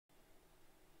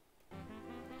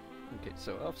Okay,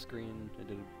 so off screen, I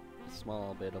did a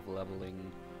small bit of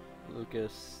leveling.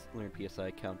 Lucas learned PSI,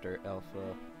 Counter,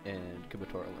 Alpha, and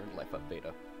Kubatora learned Life Up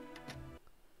Beta.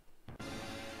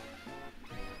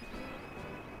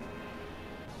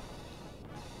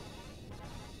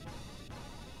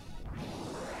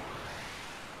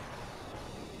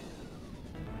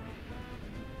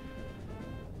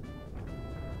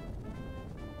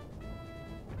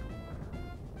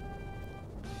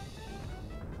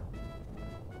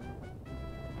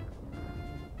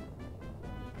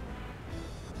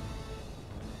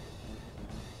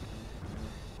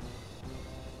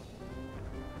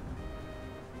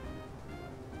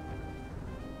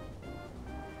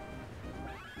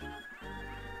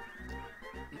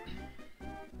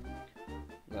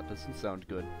 That doesn't sound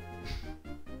good.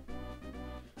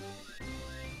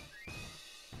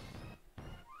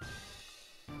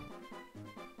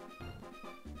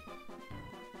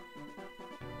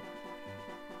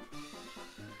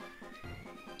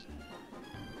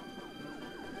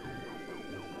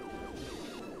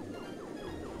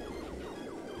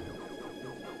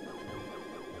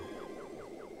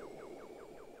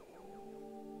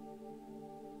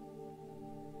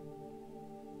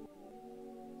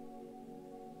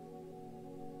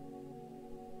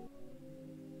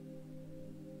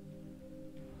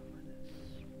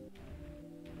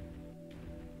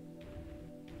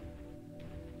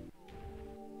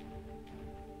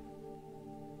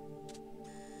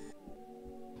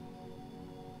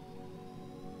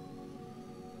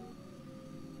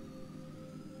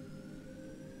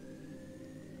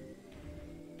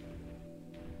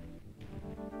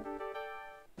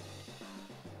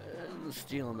 The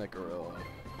Steel Necro.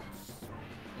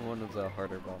 One of the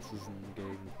harder bosses in the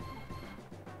game.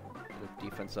 The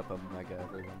defense up a mega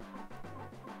everyone.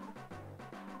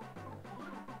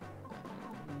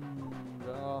 And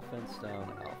the offense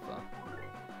down Alpha.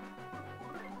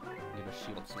 Need a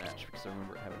shield snatch because I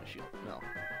remember having a shield. No.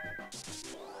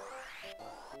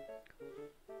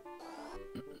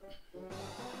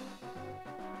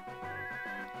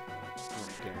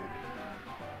 Okay.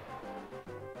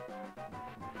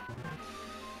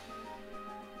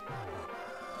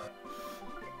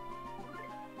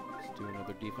 Let's do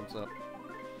another defense up.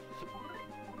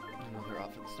 Another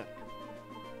offense down.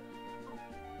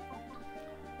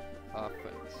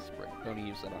 Offense. Right. Don't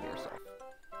use that on yourself.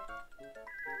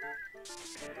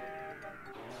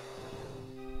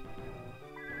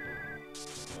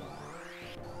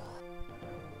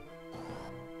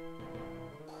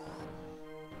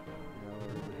 Now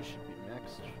everybody should be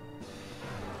next.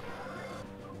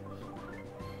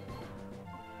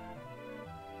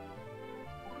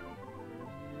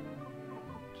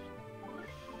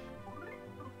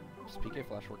 Does PK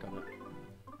Flash work on it?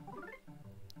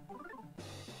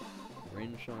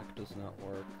 Rain Shock does not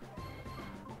work.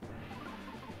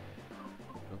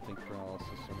 Don't think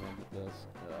Paralysis or Magnet does.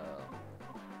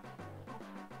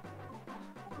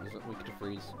 Is it weak to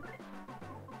freeze?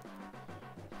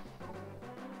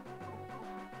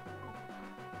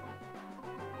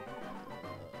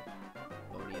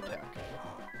 Oni attack.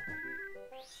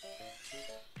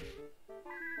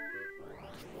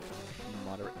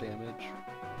 Moderate damage.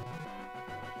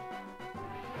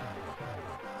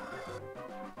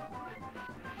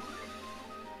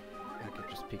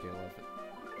 PK love it.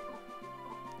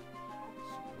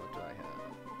 So what do I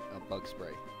have? A bug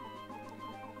spray.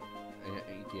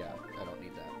 Yeah, I don't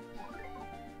need that.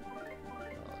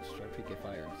 Let's try PK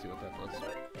Fire and see what that does.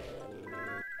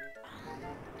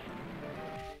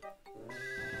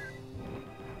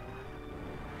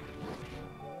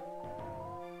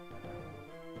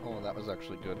 Oh, that was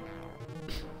actually good.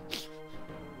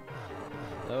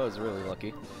 That was really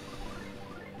lucky.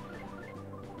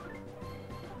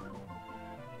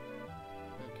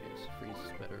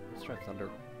 Let's try Thunder.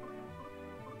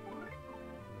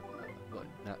 What?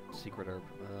 Not Secret Herb.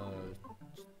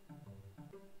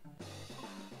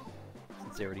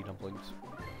 Sincerity Dumplings.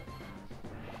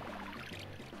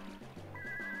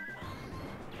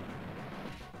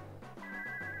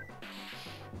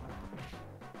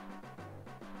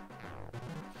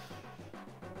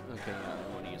 Okay, I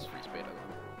want to use Freeze Beta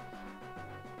then.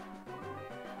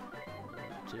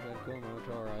 Too bad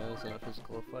Komotora isn't a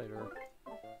physical fighter.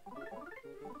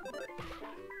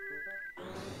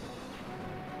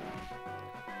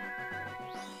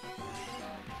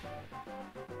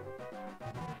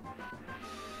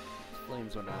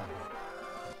 Flames or not.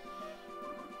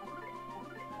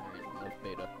 Alright, love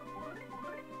Beta.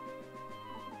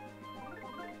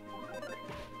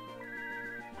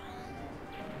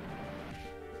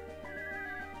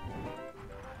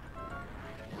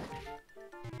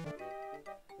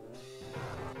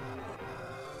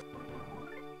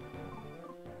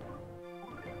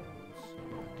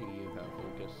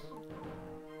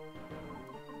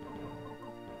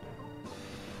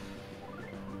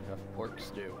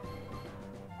 perks do.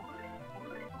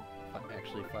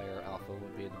 Actually, Fire Alpha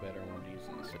would be the better one to use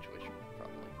in this situation,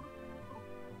 probably.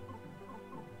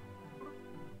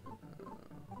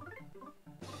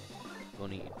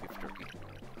 Only eat beef jerky.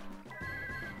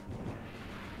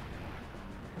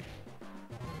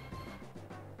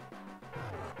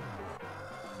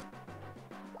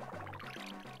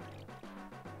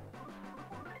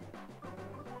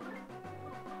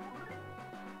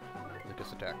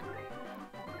 Lucas attack.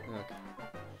 Okay.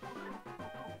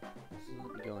 This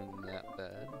isn't going that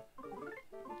bad.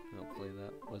 Hopefully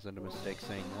that wasn't a mistake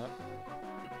saying that.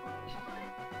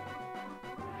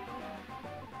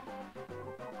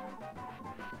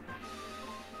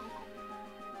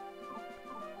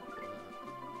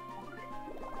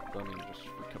 Don't even just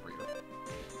recover your health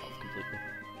completely.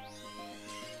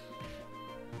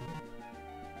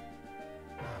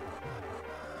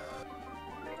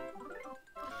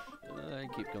 And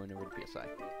keep going over to PSI.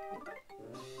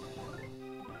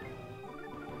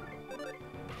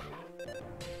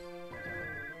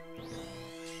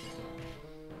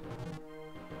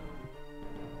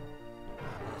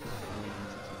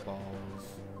 Balls.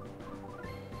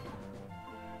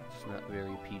 It's not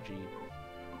very PG.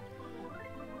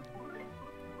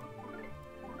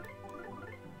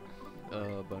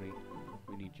 Buddy,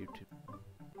 we need you to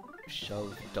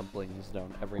shove dumplings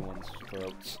down everyone's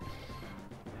throats.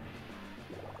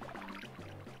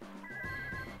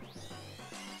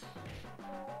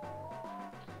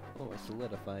 Oh, I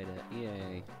solidified it.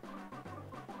 Yay.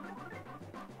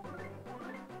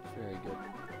 Very good.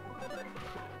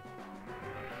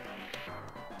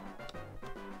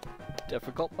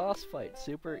 Difficult boss fight.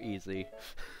 Super easy.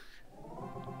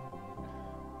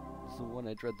 It's the one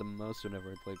I dread the most whenever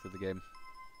I play through the game.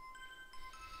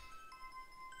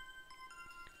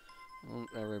 Well,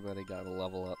 everybody got a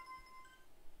level up.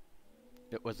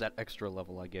 It was that extra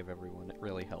level I gave everyone. It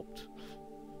really helped.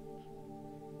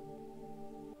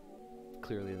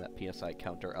 Clearly that PSI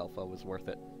counter alpha was worth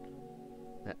it.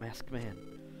 That masked man.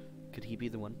 Could he be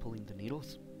the one pulling the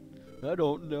needles? I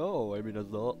don't know. I mean, I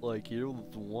thought, like, he was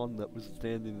the one that was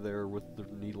standing there with the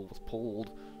needles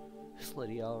pulled. Is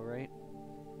Lydia alright?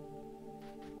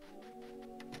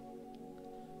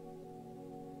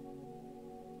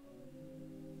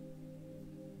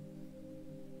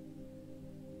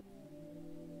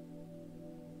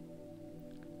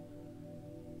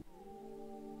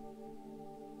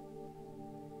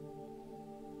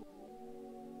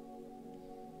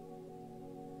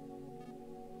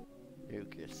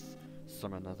 Lucas.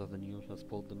 Someone other than you has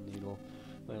pulled the needle.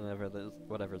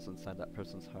 Whatever's inside that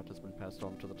person's heart has been passed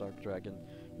on to the Dark Dragon.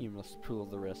 You must pull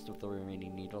the rest of the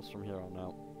remaining needles from here on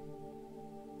out.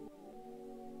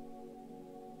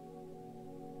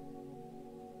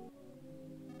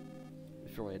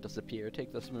 Before I disappear,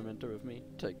 take this memento with me.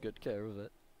 Take good care of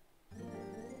it.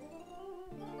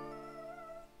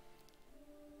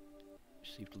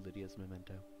 Received Lydia's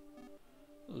memento.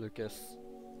 Lucas.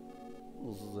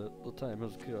 This is it. The time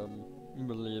has come.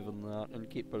 Believe in that and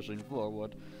keep pushing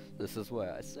forward. This is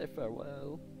where I say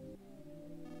farewell.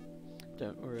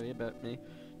 Don't worry about me.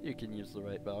 You can use the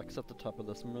right box at the top of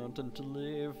this mountain to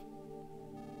leave.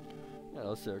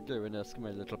 Also, go and ask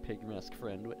my little pig mask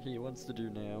friend what he wants to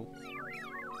do now.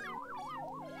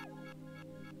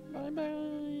 Bye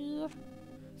bye.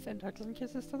 Send hugs and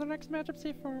kisses to the next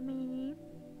Magipsy for me.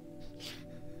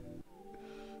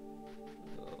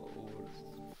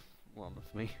 Wrong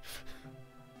with me.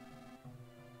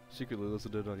 Secretly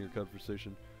listened in on your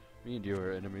conversation. Me and you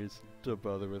are enemies. Don't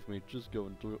bother with me. Just go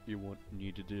and do what you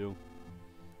need to do.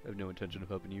 I have no intention of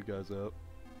helping you guys out.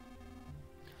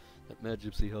 That mad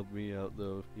gypsy helped me out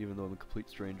though, even though I'm a complete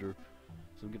stranger.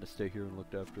 So I'm gonna stay here and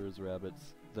look after his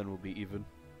rabbits. Then we'll be even.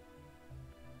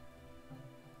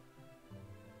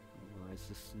 Why is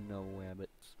this snow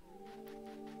rabbits?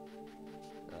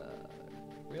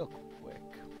 Real quick.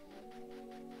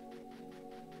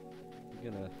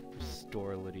 I'm gonna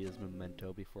store Lydia's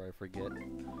memento before I forget.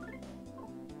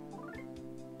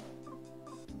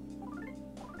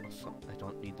 Also, I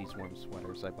don't need these warm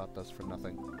sweaters. I bought those for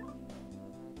nothing.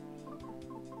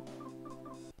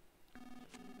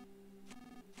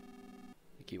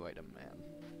 Thank you, item man.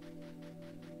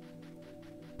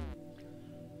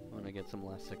 I wanna get some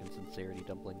last second sincerity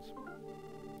dumplings.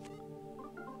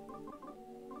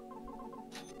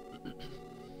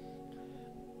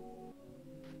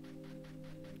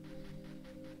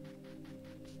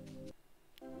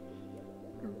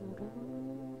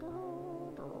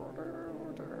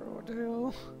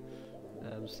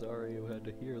 I'm sorry you had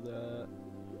to hear that.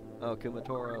 Oh,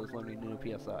 Kumatora is learning new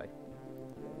PSI.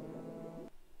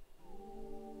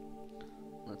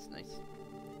 That's nice.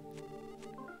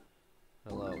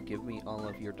 Hello, give me all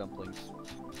of your dumplings.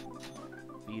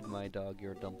 Feed my dog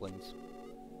your dumplings.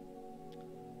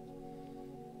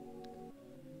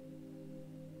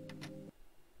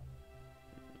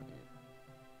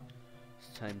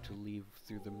 It's time to leave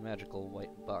through the magical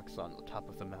white box on the top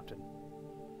of the mountain.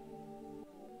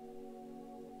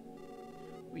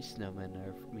 We snowmen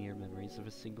are mere memories of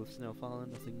a single snowfall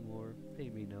and nothing more. Pay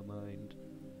me no mind.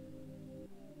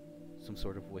 Some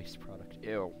sort of waste product.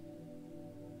 Ew.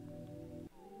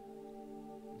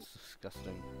 It's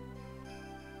disgusting.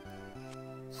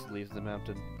 Let's leave the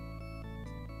mountain.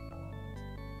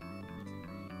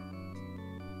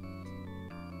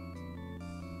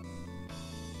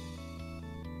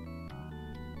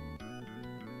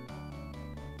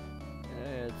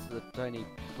 It's the tiny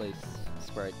place,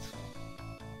 sprites.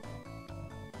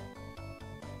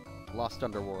 Lost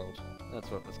Underworld.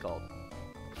 That's what it was called.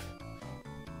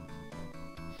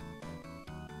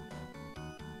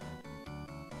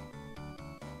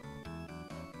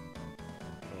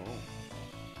 Oh.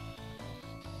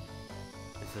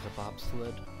 Is it a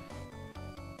bobsled?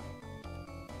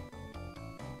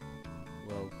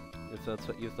 Well, if that's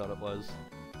what you thought it was,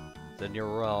 then you're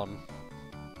wrong.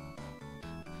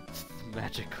 It's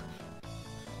magic.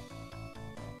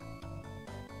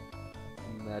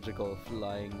 Magical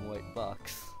flying white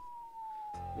box.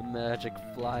 The magic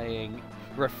flying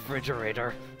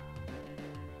refrigerator.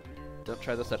 Don't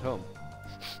try this at home.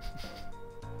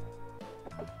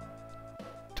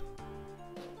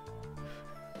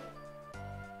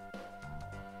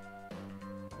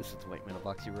 This is White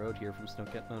Mailboxy Road here from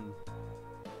Snowcat Mountain.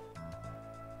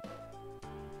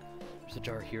 There's a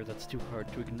jar here that's too hard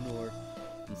to ignore.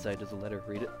 Inside is a letter.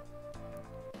 Read it.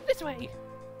 This way!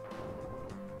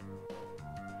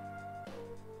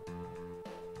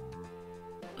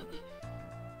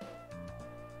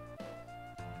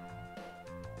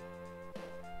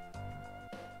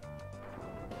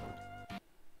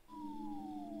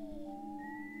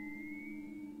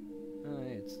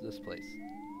 It's this place.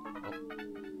 Oh.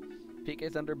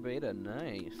 PK Thunder Beta,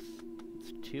 nice.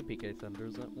 It's 2 PK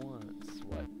Thunders at once.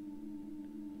 What?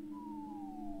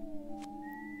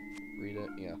 Read it,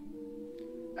 yeah.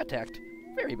 Attacked.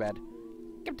 Very bad.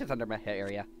 Come to Thunder Mecha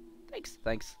area. Thanks,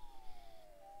 thanks.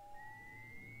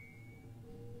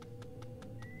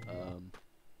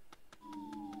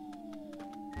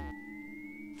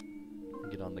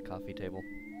 Get on the coffee table.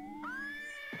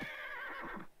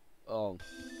 Oh.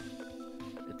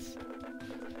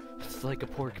 It's like a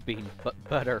pork bean, but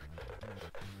better.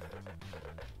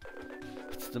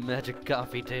 It's the magic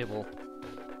coffee table.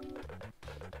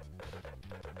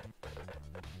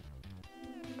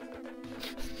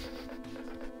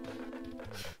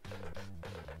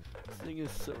 This thing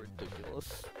is so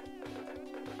ridiculous.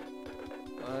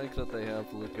 I like that they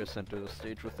have Lucas enter the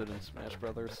stage with it in Smash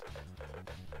Brothers.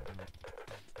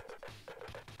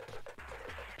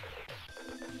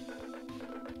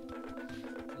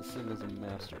 This thing is a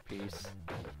masterpiece.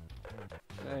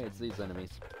 Hey, it's these enemies.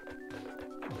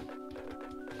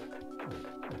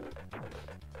 I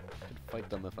could fight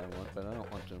them if I want, but I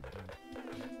don't want to.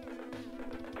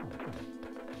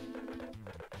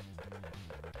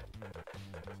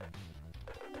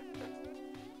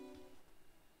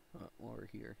 While we're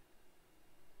here.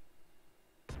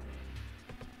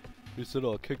 He said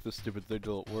I'll kick this stupid thing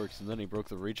till it works, and then he broke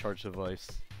the recharge device.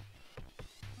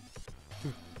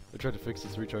 I tried to fix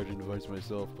this recharging device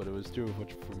myself, but it was too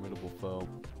much a formidable foe.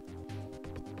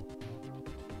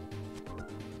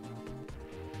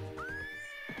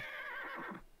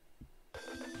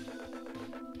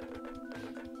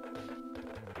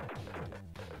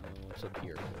 What's up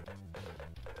here?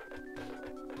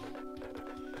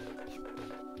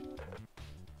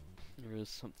 There is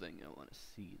something I want to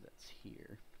see that's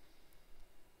here.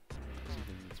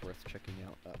 Something that's worth checking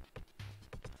out.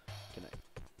 Can I?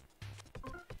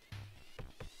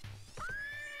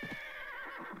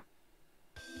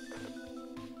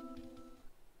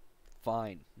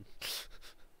 Fine.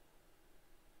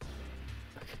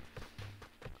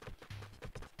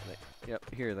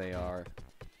 Yep, here they are.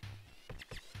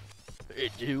 Hey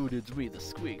dude, it's me, the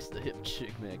Squeaks, the hip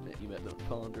chick magnet you met in the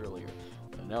pond earlier.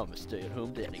 And now I'm a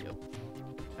stay-at-home daddy-o.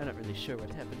 I'm not really sure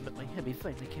what happened, but my hubby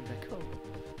finally came back home.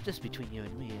 Just between you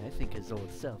and me, I think his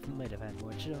old self might have had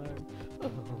more charm.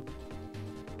 Oh.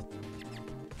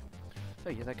 Oh,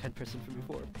 you're that kind of person from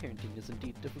before. Parenting is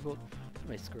indeed difficult. It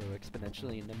might grow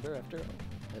exponentially in number after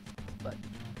all. But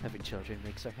having children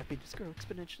makes our happiness grow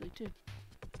exponentially too.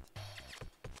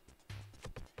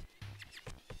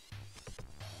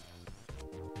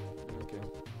 Okay.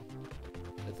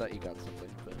 I thought you got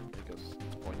something, but I guess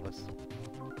it's pointless.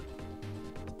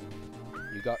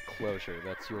 You You got closure,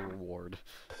 that's your reward.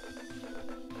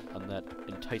 On that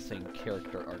enticing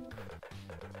character arc.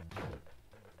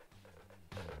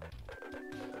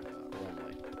 Wrong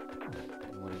way.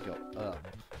 I want to go up.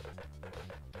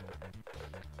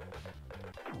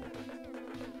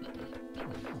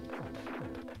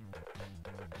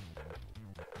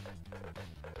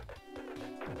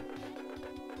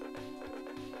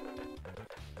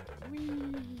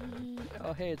 Whee!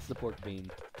 Oh hey, it's the pork bean.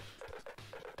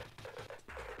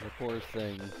 The poor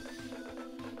thing.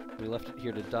 We left it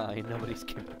here to die and nobody's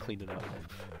came to clean it up.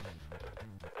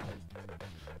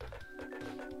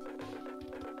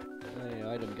 Hey,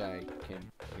 item guy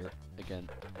came here again.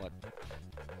 What?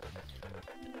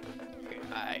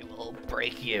 I will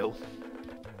break you.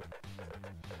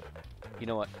 You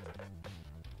know what?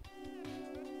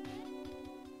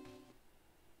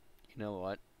 You know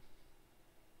what?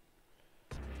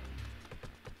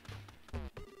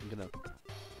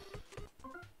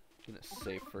 I'm gonna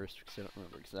save first because I don't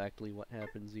remember exactly what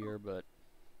happens here, but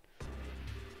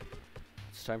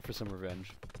it's time for some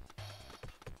revenge.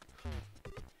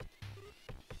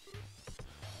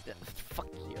 Yeah, fuck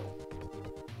you.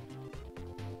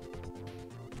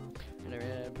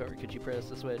 Could you press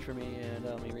the switch for me and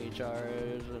help me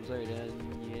recharge? I'm sorry, Dan.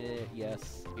 Yeah,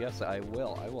 yes, I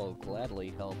will. I will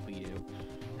gladly help you.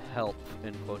 Help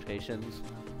in quotations.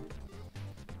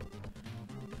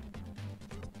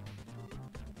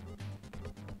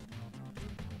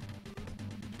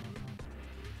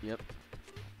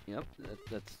 Yep,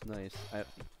 that's nice.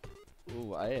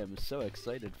 Ooh, I am so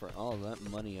excited for all that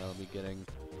money I'll be getting.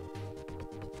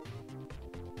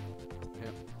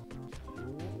 Yep.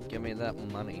 Give me that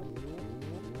money.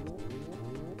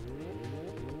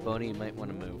 Boney might want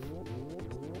to move.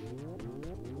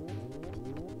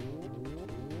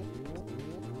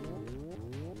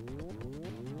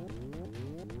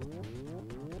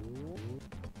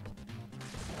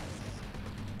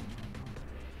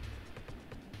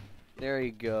 There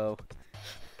you go.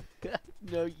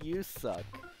 No, you suck.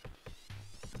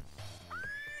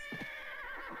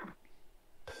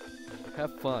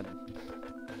 Have fun.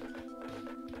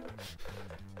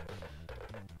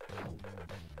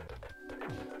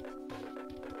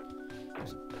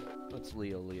 What's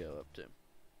Leo up to?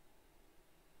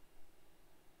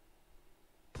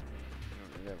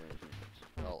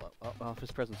 Oh,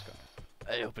 his present's gone.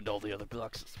 I opened all the other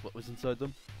boxes. What was inside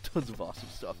them? Tons of awesome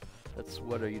stuff. That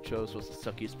sweater you chose was the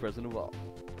suckiest present of all.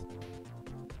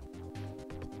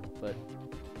 But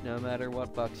no matter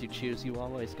what box you choose, you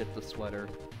always get the sweater.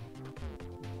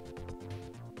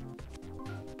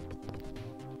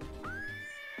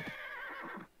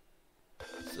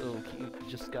 So he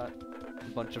just got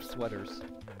a bunch of sweaters.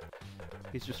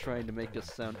 He's just trying to make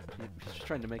us he's just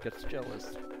trying to make us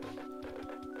jealous.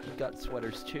 He got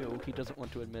sweaters too. He doesn't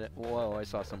want to admit it. Whoa, I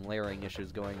saw some layering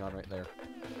issues going on right there.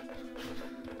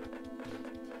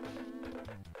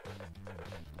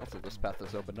 Also, this path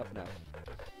is opened up now.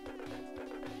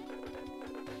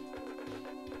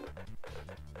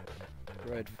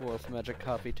 Ride forth, magic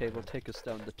coffee table, take us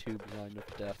down the tube line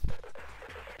of death.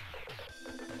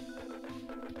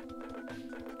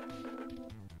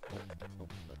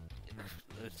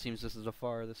 It seems this is the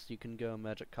farthest you can go,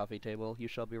 magic coffee table. You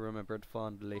shall be remembered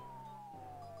fondly.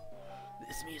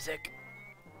 This music.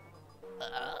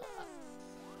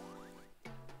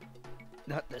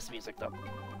 Not this music, though.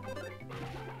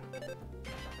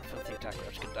 Filthy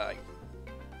cockroach could die.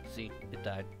 See, it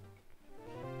died.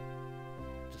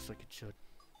 Just like it should.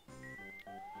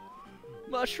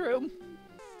 Mushroom!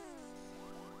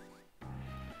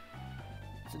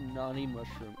 It's a naughty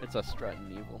mushroom. It's a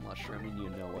Stratton evil mushroom, and you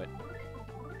know it.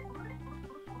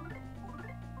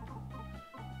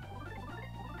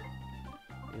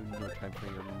 You have no time for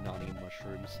your naughty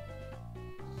mushrooms.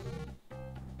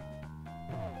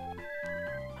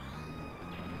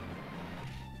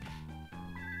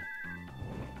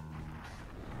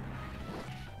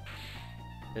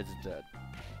 It's dead.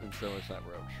 And so is that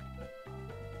roach.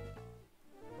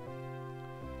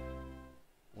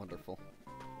 Wonderful.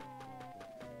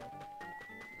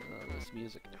 This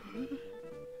music.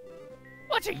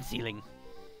 Watching ceiling!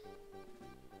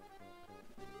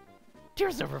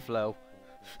 Tears overflow!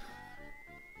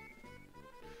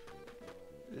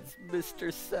 It's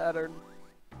Mr. Saturn.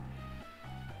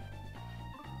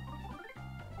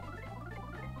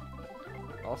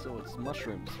 Also, it's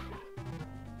mushrooms.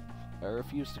 I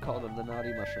refuse to call them the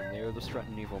naughty mushroom. They are the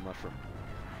Stratton evil mushroom.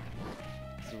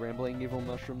 It's the rambling evil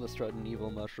mushroom, the Stratton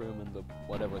evil mushroom, and the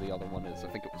whatever the other one is. I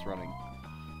think it was running.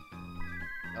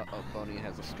 Uh-oh, Boney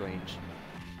has a strange...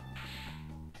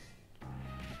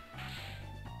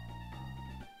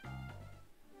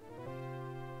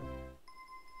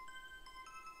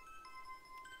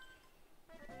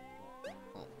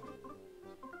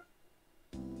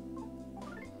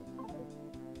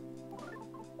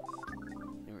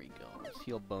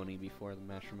 heal Boney before the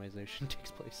mushroomization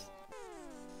takes place.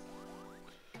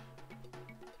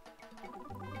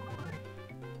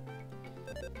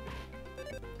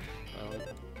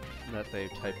 That they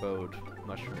typoed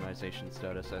mushroomization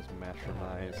status as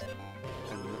mashrumized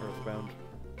in Earthbound.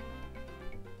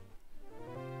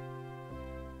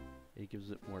 It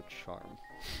gives it more charm.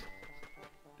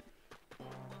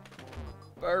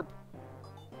 Burp!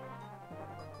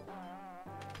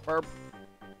 Burp!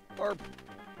 Burp!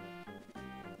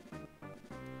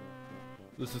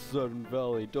 This is Saturn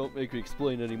Valley. Don't make me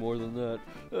explain any more than that.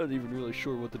 I'm not even really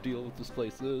sure what the deal with this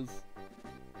place is.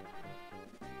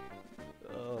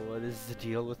 What is the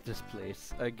deal with this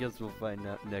place? I guess we'll find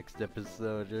out next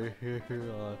episode.